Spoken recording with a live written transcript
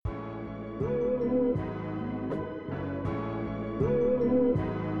Hi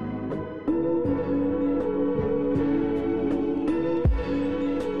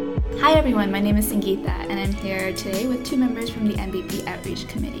everyone, my name is Sangeetha and I'm here today with two members from the MBP Outreach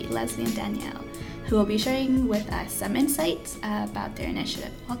Committee, Leslie and Danielle, who will be sharing with us some insights about their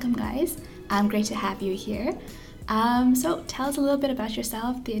initiative. Welcome guys, great to have you here. So tell us a little bit about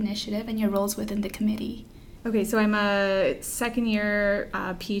yourself, the initiative, and your roles within the committee. Okay, so I'm a second year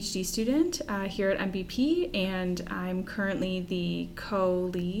PhD student here at MBP, and I'm currently the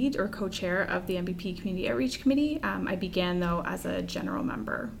co-lead or co-chair of the MBP Community Outreach Committee. I began though as a general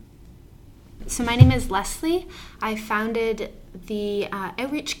member. So my name is Leslie. I founded the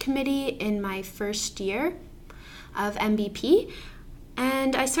Outreach Committee in my first year of MBP,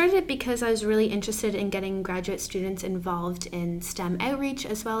 and I started it because I was really interested in getting graduate students involved in STEM outreach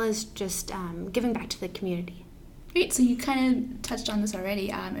as well as just giving back to the community. Great, so you kind of touched on this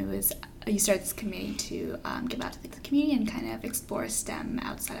already. You started this committee to give back to the community and kind of explore STEM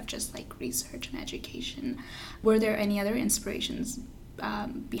outside of just like research and education. Were there any other inspirations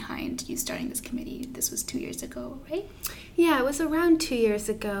behind you starting this committee? This was 2 years ago, right? Yeah, it was around 2 years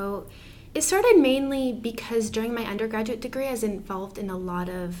ago. It started mainly because during my undergraduate degree, I was involved in a lot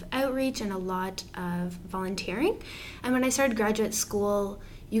of outreach and a lot of volunteering. And when I started graduate school,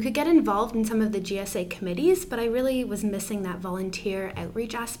 you could get involved in some of the GSA committees, but I really was missing that volunteer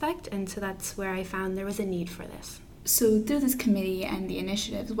outreach aspect. And so that's where I found there was a need for this. So through this committee and the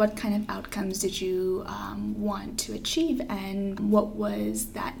initiatives, what kind of outcomes did you want to achieve, and what was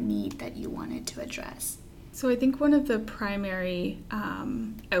that need that you wanted to address? So I think one of the primary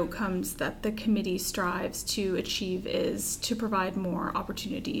outcomes that the committee strives to achieve is to provide more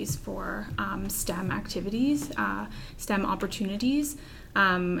opportunities for STEM activities, STEM opportunities.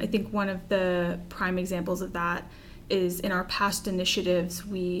 I think one of the prime examples of that is in our past initiatives,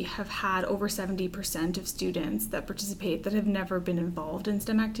 we have had over 70% of students that participate that have never been involved in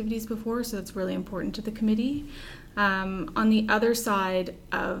STEM activities before, so that's really important to the committee. On the other side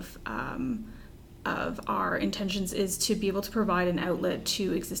of our intentions is to be able to provide an outlet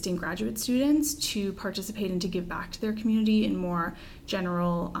to existing graduate students to participate and to give back to their community in more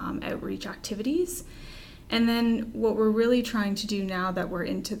general outreach activities. And then what we're really trying to do now that we're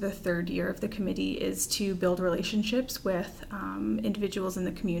into the third year of the committee is to build relationships with individuals in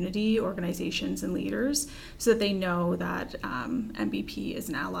the community, organizations, and leaders so that they know that MBP is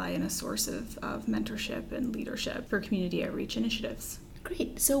an ally and a source of mentorship and leadership for community outreach initiatives.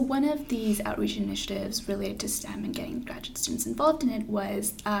 Great. So one of these outreach initiatives related to STEM and getting graduate students involved in it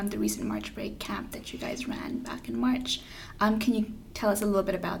was the recent March break camp that you guys ran back in March. Can you tell us a little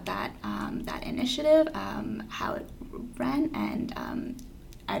bit about that initiative, how it ran,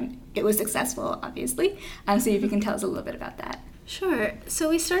 and it was successful, obviously. So if you can tell us a little bit about that. Sure. So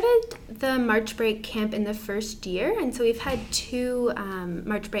we started the March break camp in the first year, and so we've had two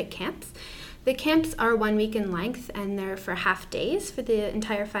March break camps. The camps are 1 week in length, and they're for half days for the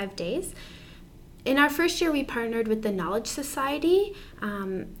entire 5 days. In our first year, we partnered with the Knowledge Society.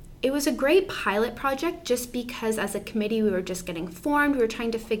 It was a great pilot project just because as a committee, we were just getting formed. We were trying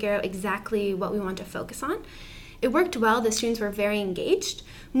to figure out exactly what we want to focus on. It worked well. The students were very engaged.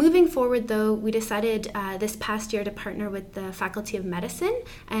 Moving forward, though, we decided this past year to partner with the Faculty of Medicine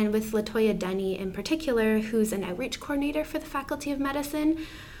and with Latoya Denny in particular, who's an outreach coordinator for the Faculty of Medicine.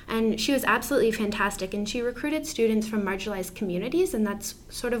 And she was absolutely fantastic, and she recruited students from marginalized communities, and that's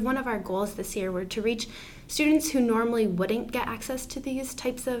sort of one of our goals this year, were to reach students who normally wouldn't get access to these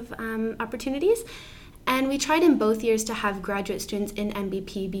types of opportunities. And we tried in both years to have graduate students in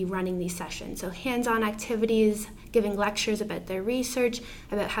MBP be running these sessions, so hands-on activities, giving lectures about their research,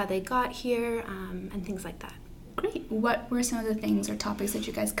 about how they got here, and things like that. Great. What were some of the things or topics that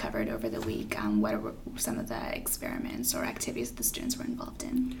you guys covered over the week? What were some of the experiments or activities that the students were involved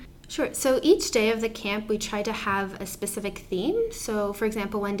in? Sure. So each day of the camp, we try to have a specific theme. So, for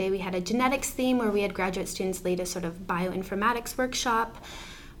example, one day we had a genetics theme where we had graduate students lead a sort of bioinformatics workshop.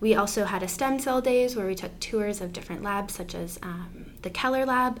 We also had a stem cell days where we took tours of different labs, such as the Keller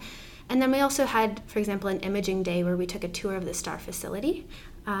lab. And then we also had, for example, an imaging day where we took a tour of the STAR facility.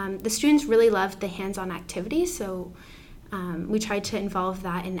 The students really loved the hands-on activities, so we tried to involve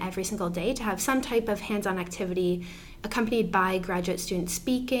that in every single day to have some type of hands-on activity accompanied by graduate students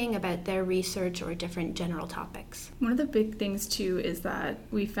speaking about their research or different general topics. One of the big things too is that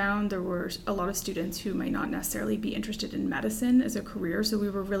we found there were a lot of students who might not necessarily be interested in medicine as a career, so we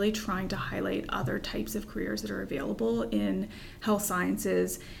were really trying to highlight other types of careers that are available in health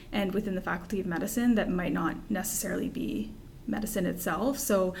sciences and within the Faculty of Medicine that might not necessarily be medicine itself.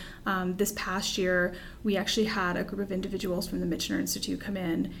 So this past year, we actually had a group of individuals from the Michener Institute come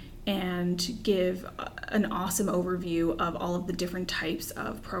in and give an awesome overview of all of the different types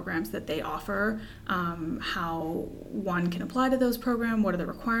of programs that they offer, how one can apply to those programs, what are the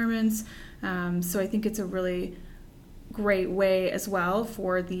requirements. So I think it's a really great way as well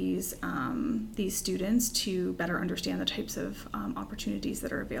for these students to better understand the types of opportunities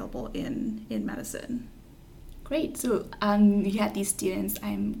that are available in medicine. Great. So you had these students,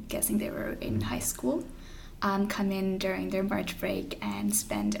 I'm guessing they were in high school, come in during their March break and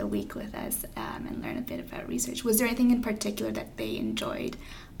spend a week with us and learn a bit about research. Was there anything in particular that they enjoyed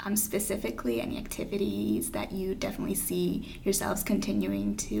specifically, any activities that you definitely see yourselves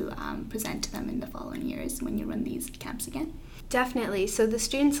continuing to present to them in the following years when you run these camps again? Definitely. So the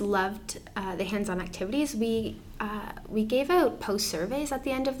students loved the hands-on activities. We gave out post surveys at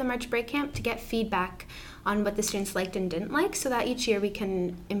the end of the March break camp to get feedback on what the students liked and didn't like, so that each year we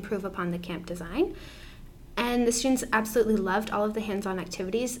can improve upon the camp design. And the students absolutely loved all of the hands-on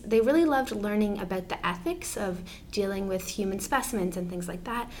activities. They really loved learning about the ethics of dealing with human specimens and things like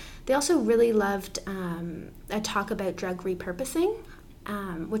that. They also really loved a talk about drug repurposing,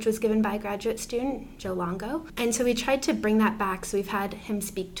 which was given by a graduate student, Joe Longo. And so we tried to bring that back. So we've had him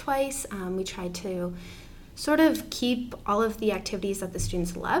speak twice. We tried to sort of keep all of the activities that the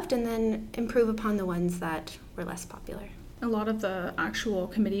students loved and then improve upon the ones that were less popular. A lot of the actual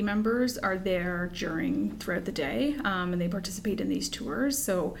committee members are there throughout the day, and they participate in these tours.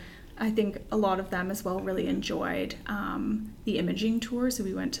 So I think a lot of them as well really enjoyed the imaging tour. So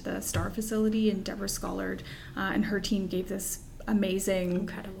we went to the STAR facility, and Deborah Scollard and her team gave this amazing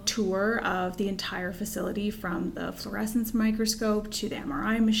tour of the entire facility, from the fluorescence microscope to the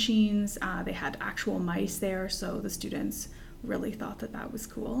MRI machines. They had actual mice there, so the students really thought that was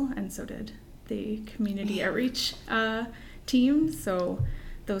cool, and so did the community outreach team. So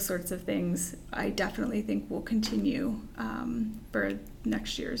those sorts of things I definitely think will continue for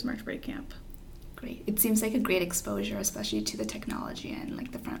next year's March break camp. Great. It seems like a great exposure, especially to the technology and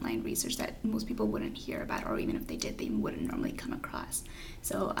like the frontline research that most people wouldn't hear about, or even if they did, they wouldn't normally come across.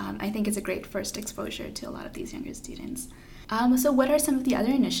 So I think it's a great first exposure to a lot of these younger students. So what are some of the other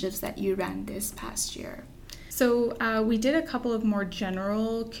initiatives that you ran this past year? So we did a couple of more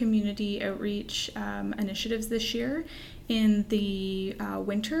general community outreach initiatives this year. In the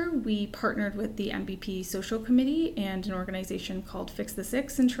winter, we partnered with the MBP Social Committee and an organization called Fix the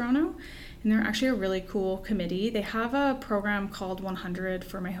Six in Toronto. And they're actually a really cool committee. They have a program called 100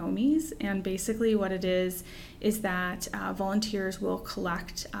 for My Homies. And basically what it is that volunteers will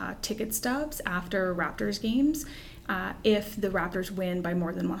collect ticket stubs after Raptors games if the Raptors win by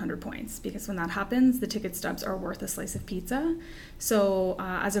more than 100 points, because when that happens, the ticket stubs are worth a slice of pizza. So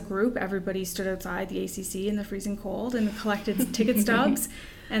as a group, everybody stood outside the ACC in the freezing cold and collected ticket stubs.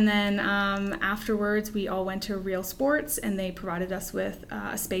 And then afterwards, we all went to Real Sports, and they provided us with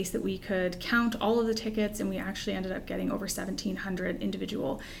a space that we could count all of the tickets, and we actually ended up getting over 1,700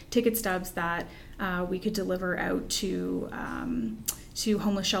 individual ticket stubs that we could deliver out to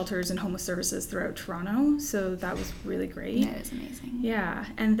homeless shelters and homeless services throughout Toronto. So that was really great. That is amazing. Yeah.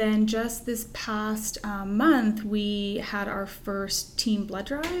 And then just this past month, we had our first team blood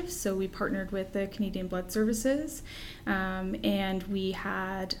drive. So we partnered with the Canadian Blood Services, and we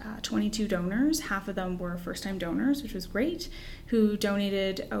had 22 donors. Half of them were first-time donors, which was great, who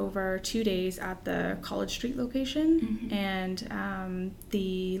donated over 2 days at the College Street location. Mm-hmm. And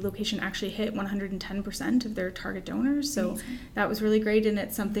the location actually hit 110% of their target donors. So amazing. That was really great. And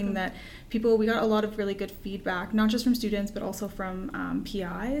it's something that we got a lot of really good feedback, not just from students, but also from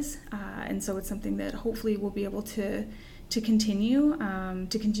PIs. And so it's something that hopefully we'll be able to continue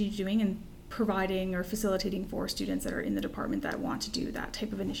doing and providing or facilitating for students that are in the department that want to do that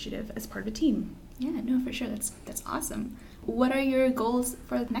type of initiative as part of a team. Yeah, no, for sure. That's awesome. What are your goals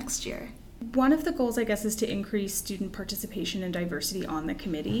for next year? One of the goals, I guess, is to increase student participation and diversity on the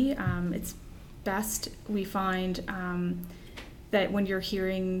committee. It's best, we find, that when you're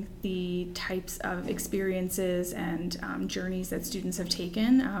hearing the types of experiences and journeys that students have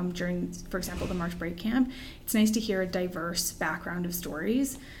taken during, for example, the March break camp, it's nice to hear a diverse background of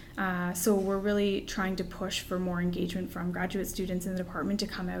stories. So we're really trying to push for more engagement from graduate students in the department to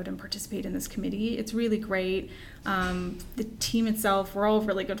come out and participate in this committee. It's really great. The team itself, we're all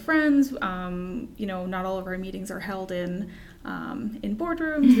really good friends. Not all of our meetings are held in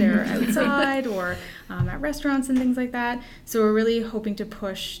boardrooms, they're outside or at restaurants and things like that. So we're really hoping to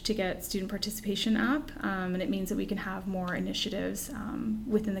push to get student participation up, and it means that we can have more initiatives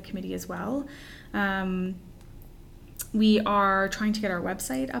within the committee as well. We are trying to get our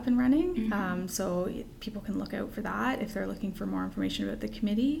website up and running, so people can look out for that if they're looking for more information about the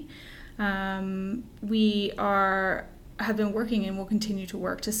committee. We are have been working and will continue to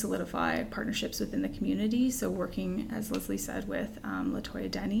work to solidify partnerships within the community. So working, as Leslie said, with Latoya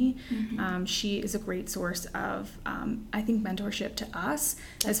Denny, she is a great source of, I think, mentorship to us.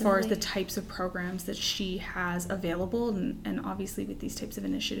 Definitely. As far as the types of programs that she has available. And obviously with these types of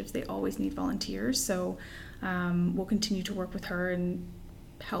initiatives, they always need volunteers. So we'll continue to work with her and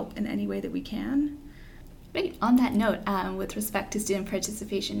help in any way that we can. Great. On that note, with respect to student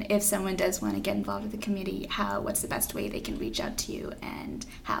participation, if someone does want to get involved with the committee, what's the best way they can reach out to you, and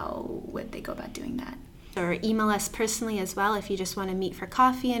how would they go about doing that? Or email us personally as well if you just want to meet for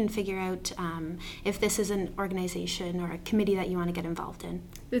coffee and figure out if this is an organization or a committee that you want to get involved in.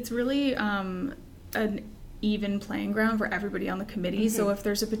 It's really an even playing ground for everybody on the committee. So if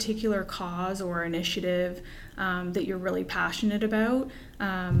there's a particular cause or initiative that you're really passionate about,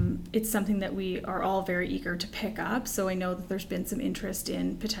 it's something that we are all very eager to pick up. So I know that there's been some interest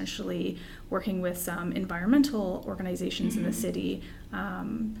in potentially working with some environmental organizations in the city.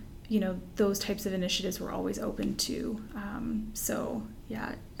 Those types of initiatives we're always open to. So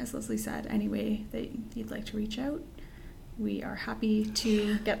yeah, as Leslie said, any way that you'd like to reach out, we are happy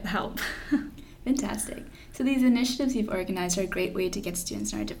to get the help. Fantastic. So these initiatives you've organized are a great way to get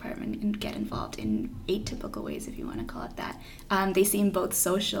students in our department and get involved in atypical ways, if you want to call it that. They seem both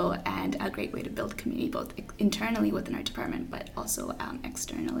social and a great way to build community, both internally within our department, but also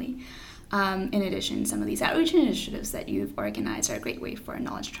externally. In addition, some of these outreach initiatives that you've organized are a great way for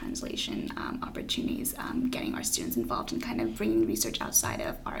knowledge translation opportunities, getting our students involved and kind of bringing research outside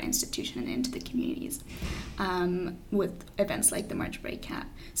of our institution and into the communities with events like the March Break Camp.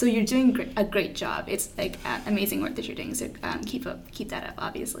 So you're doing a great job. It's like amazing work that you're doing, so keep that up,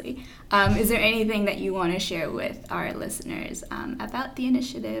 obviously. Is there anything that you want to share with our listeners about the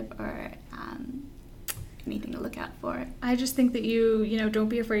initiative or anything to look out for? I just think that you don't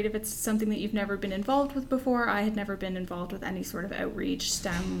be afraid if it's something that you've never been involved with before. I had never been involved with any sort of outreach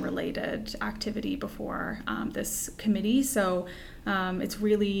STEM related activity before this committee, so it's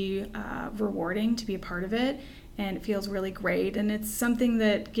really rewarding to be a part of it, and it feels really great, and it's something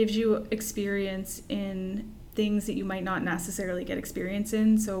that gives you experience in things that you might not necessarily get experience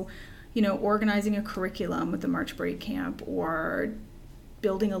in. So organizing a curriculum with the March Break Camp, or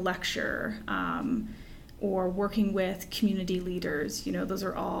building a lecture, or working with community leaders, those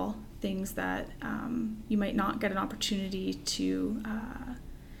are all things that you might not get an opportunity to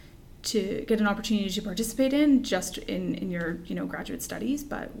participate in just in your graduate studies.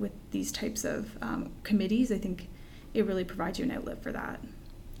 But with these types of committees, I think it really provides you an outlet for that.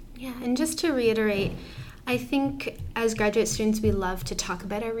 Yeah, and just to reiterate, I think as graduate students we love to talk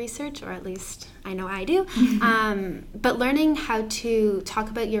about our research, or at least I know I do, but learning how to talk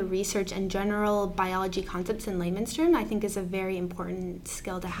about your research and general biology concepts in layman's terms I think is a very important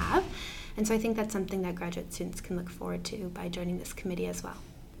skill to have, and so I think that's something that graduate students can look forward to by joining this committee as well.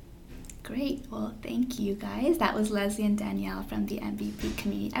 Great. Well, thank you guys. That was Leslie and Danielle from the MBP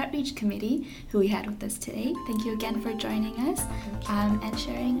Community Outreach Committee who we had with us today. Thank you again for joining us and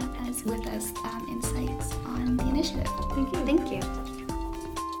sharing with us insights on the initiative. Thank you.